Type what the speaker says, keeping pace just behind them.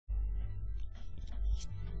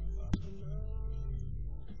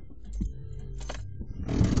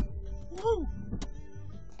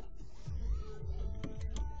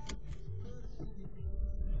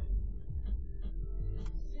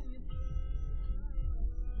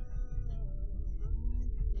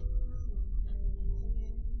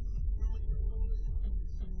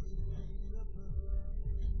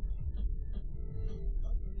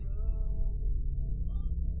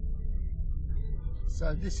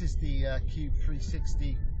So this is the Cube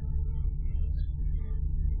 360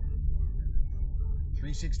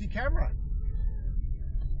 camera.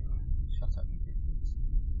 Shut up, you idiots.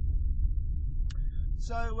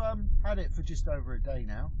 So had it for just over a day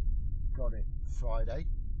now. Got it Friday.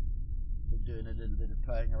 Been doing a little bit of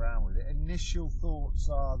playing around with it. Initial thoughts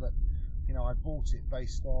are that, you know, I bought it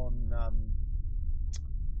based on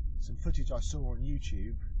some footage I saw on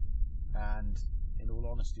YouTube, and in all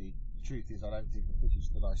honesty, the truth is I don't think the footage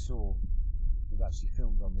that I saw was actually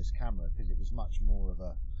filmed on this camera, because it was much more of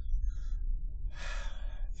a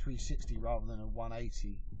 360 rather than a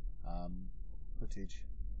 180 footage.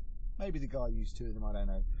 Maybe the guy used two of them, I don't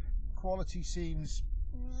know. Quality seems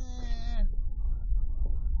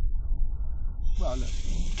well, look,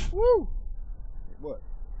 woo, it worked.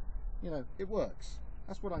 You know, it works.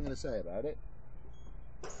 That's what I'm going to say about it.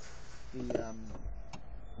 The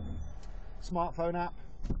smartphone app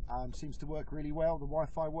seems to work really well. The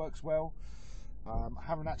Wi-Fi works well. I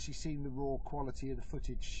haven't actually seen the raw quality of the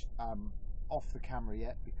footage off the camera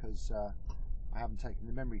yet, because I haven't taken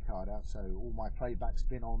the memory card out, so all my playback's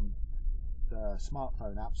been on the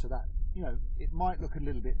smartphone app, so that, you know, it might look a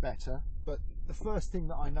little bit better. But the first thing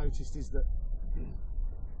that I noticed is that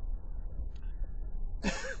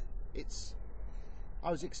I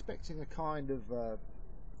was expecting a kind of a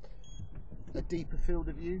deeper field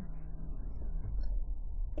of view.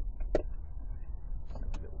 A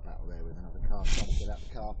little battle there with another car trying to get out the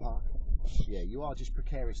car park. Yeah, you are just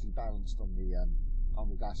precariously balanced on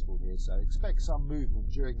the dashboard here, so expect some movement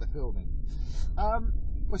during the filming.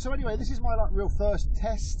 Well, so anyway, this is my real first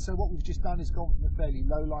test. So what we've just done is gone from a fairly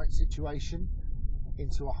low light situation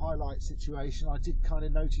into a highlight situation. I did kind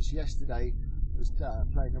of notice yesterday, I was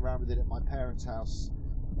playing around with it at my parents' house,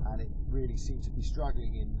 and it really seemed to be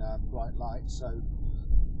struggling in bright light. So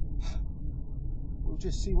we'll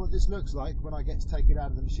just see what this looks like when I get to take it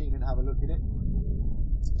out of the machine and have a look at it.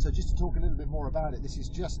 So just to talk a little bit more about it, this is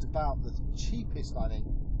just about the cheapest, I think,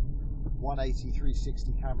 180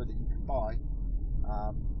 360 camera that you can buy.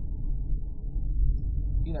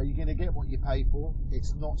 You know, you're going to get what you pay for.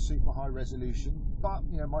 It's not super high resolution, but,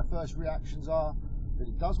 you know, my first reactions are that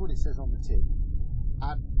it does what it says on the tin,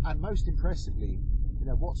 and most impressively, you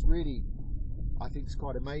know, what's really, I think, is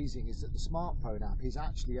quite amazing is that the smartphone app is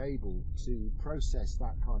actually able to process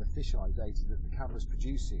that kind of fisheye data that the camera's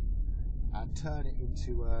producing and turn it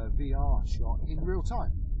into a VR shot in real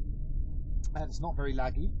time, and it's not very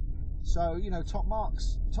laggy. So, you know, top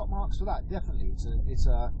marks for that. Definitely, it's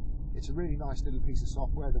a really nice little piece of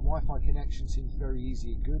software. The Wi-Fi connection seems very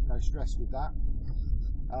easy and good. No stress with that.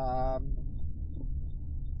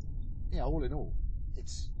 Yeah, all in all,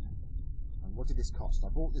 and what did this cost? I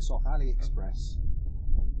bought this off AliExpress,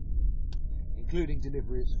 including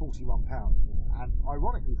delivery. It's £41, and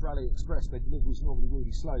ironically for AliExpress, their delivery is normally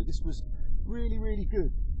really slow. This was really, really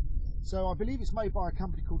good. So I believe it's made by a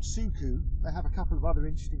company called ch0. They have a couple of other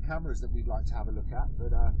interesting cameras that we'd like to have a look at,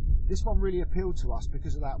 but this one really appealed to us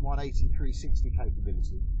because of that 180 360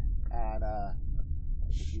 capability. And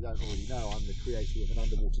if you don't already know, I'm the creator of an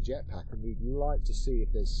underwater jetpack, and we'd like to see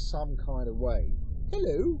if there's some kind of way,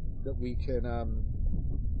 that we can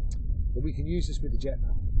use this with the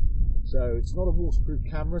jetpack. So it's not a waterproof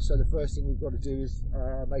camera, so the first thing we've got to do is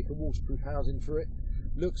make a waterproof housing for it.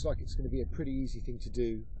 Looks like it's going to be a pretty easy thing to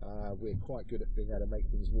do. We're quite good at being able to make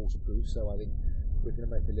things waterproof, so I think we're going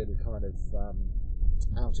to make a little kind of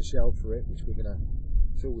outer shell for it, which we're going to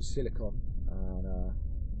fill with silicone, and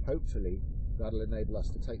hopefully that'll enable us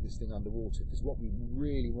to take this thing underwater, because what we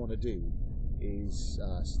really want to do is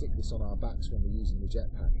stick this on our backs when we're using the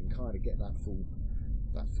jetpack and kind of get that full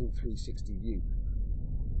 360 view.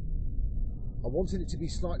 I wanted it to be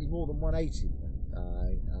slightly more than 180.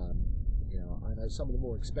 You know, I know some of the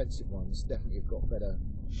more expensive ones definitely have got better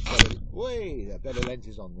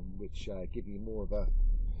lenses on them, which give you more of a,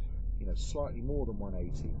 you know, slightly more than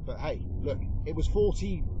 180. But hey, look, it was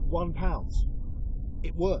 £41.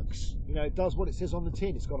 It works. You know, it does what it says on the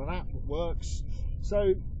tin. It's got an app that works.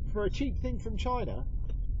 So for a cheap thing from China,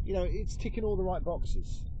 you know, it's ticking all the right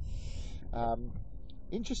boxes.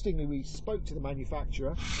 Interestingly, we spoke to the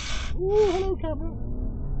manufacturer. Ooh, hello, camera.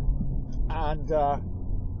 And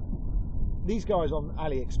these guys on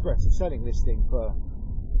AliExpress are selling this thing for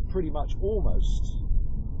pretty much almost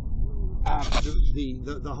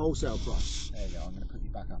the wholesale price. There you go. I'm going to put you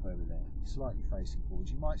back up over there, slightly facing forward.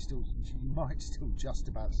 You might still just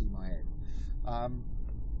about see my head.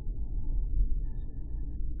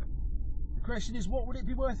 The question is, what would it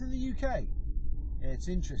be worth in the UK? It's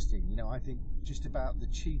interesting. You know, I think just about the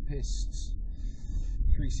cheapest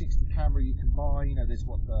 360 camera you can buy. You know, there's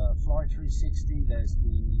what, the Fly 360, there's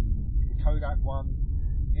the Kodak one,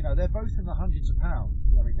 you know, they're both in the hundreds of pounds.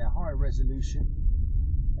 I mean, they're higher resolution.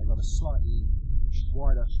 They've got a slightly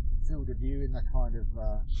wider field of view in that kind of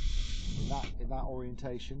in that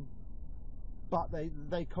orientation, but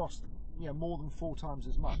they cost, you know, more than 4 times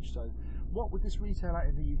as much. So what would this retail at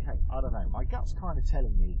in the UK? I don't know. My gut's kind of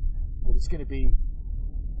telling me that it's going to be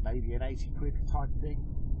maybe an 80 quid type thing.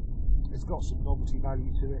 It's got some novelty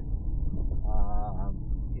value to it.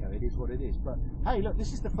 You know, it is what it is. But hey, look,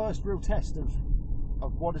 this is the first real test of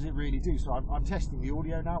what does it really do. So I'm testing the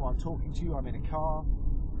audio now. I'm talking to you. I'm in a car.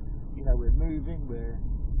 You know, we're moving.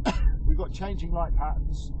 We've got changing light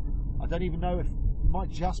patterns. I don't even know if you might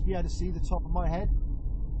just be able to see the top of my head.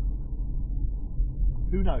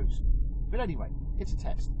 Who knows? But anyway, it's a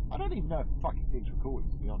test. I don't even know if the fucking thing's recording,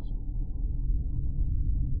 to be honest.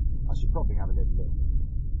 I should probably have a little look.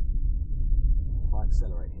 If I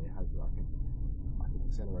accelerate here, hopefully I can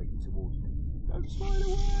accelerate it towards me. Don't slide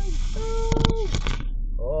away!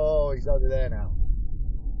 Oh, he's over there now.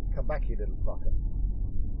 Come back here, little fucker.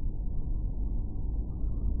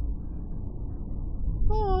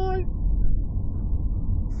 Hi!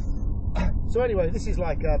 So anyway, this is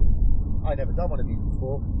like, I've never done one of these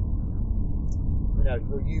before. You know,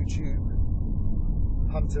 your YouTube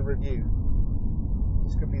hunter review.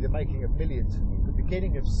 This could be the making of millions of you. The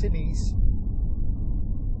beginning of Cindy's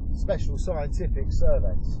special scientific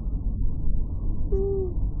surveys.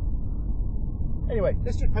 Anyway,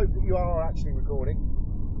 let's just hope that you are actually recording.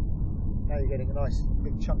 Now you're getting a nice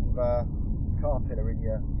big chunk of car pillar in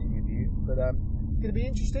your view. But it's going to be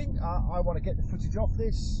interesting. I want to get the footage off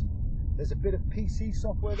this. There's a bit of PC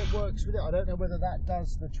software that works with it. I don't know whether that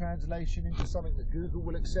does the translation into something that Google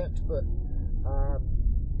will accept, but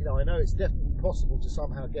you know, I know it's definitely possible to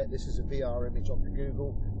somehow get this as a VR image onto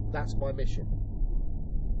Google. That's my mission.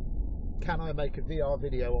 Can I make a VR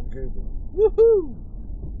video on Google? Woohoo!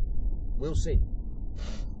 We'll see.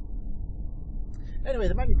 Anyway,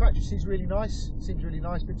 the manufacturer seems really nice.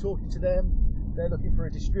 Been talking to them. They're looking for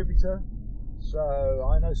a distributor. So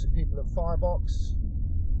I know some people at Firebox.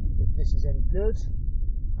 If this is any good,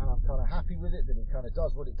 and I'm kind of happy with it, that it kind of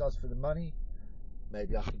does what it does for the money,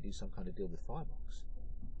 maybe I can do some kind of deal with Firebox.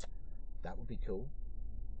 That would be cool.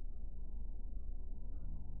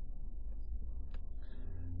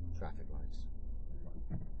 Traffic lights.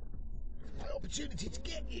 My opportunity to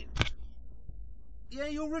get you. Yeah,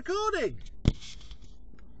 you're recording.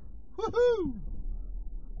 Woohoo!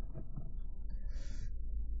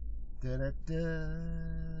 Da da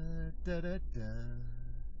da da da da.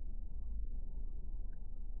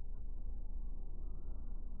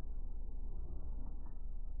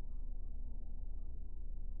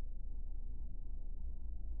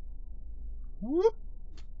 Whoop.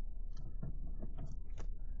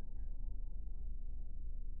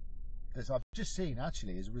 As I've just seen,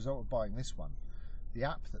 actually, as a result of buying this one, the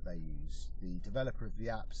app that they use, the developer of the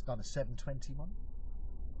app's done a 720 one,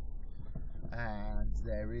 and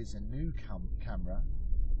there is a new camera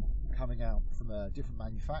coming out from a different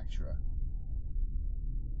manufacturer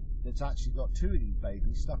that's actually got 2 of these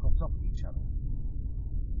babies stuck on top of each other.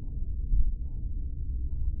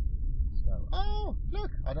 So, oh,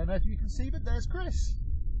 look, I don't know if you can see, but there's Chris.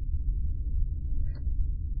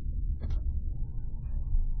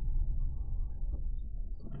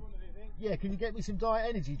 Yeah, can you get me some Diet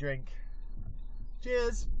Energy drink?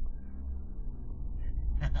 Cheers.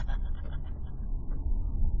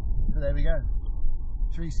 So there we go.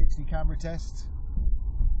 360 camera test.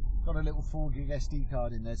 Got a little 4 gig SD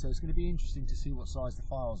card in there, so it's going to be interesting to see what size the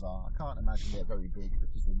files are. I can't imagine they're very big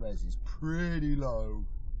because the res is pretty low.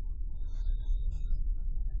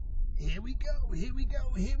 Here we go, here we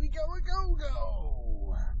go, here we go,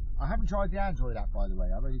 go. I haven't tried the Android app, by the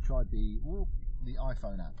way. I've only tried the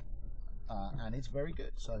iPhone app. And it's very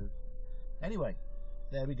good. So anyway,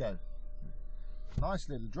 there we go. Nice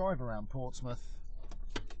little drive around Portsmouth.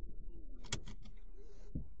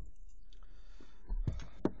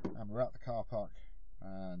 And we're at the car park,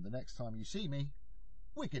 and the next time you see me,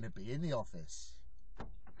 we're going to be in the office.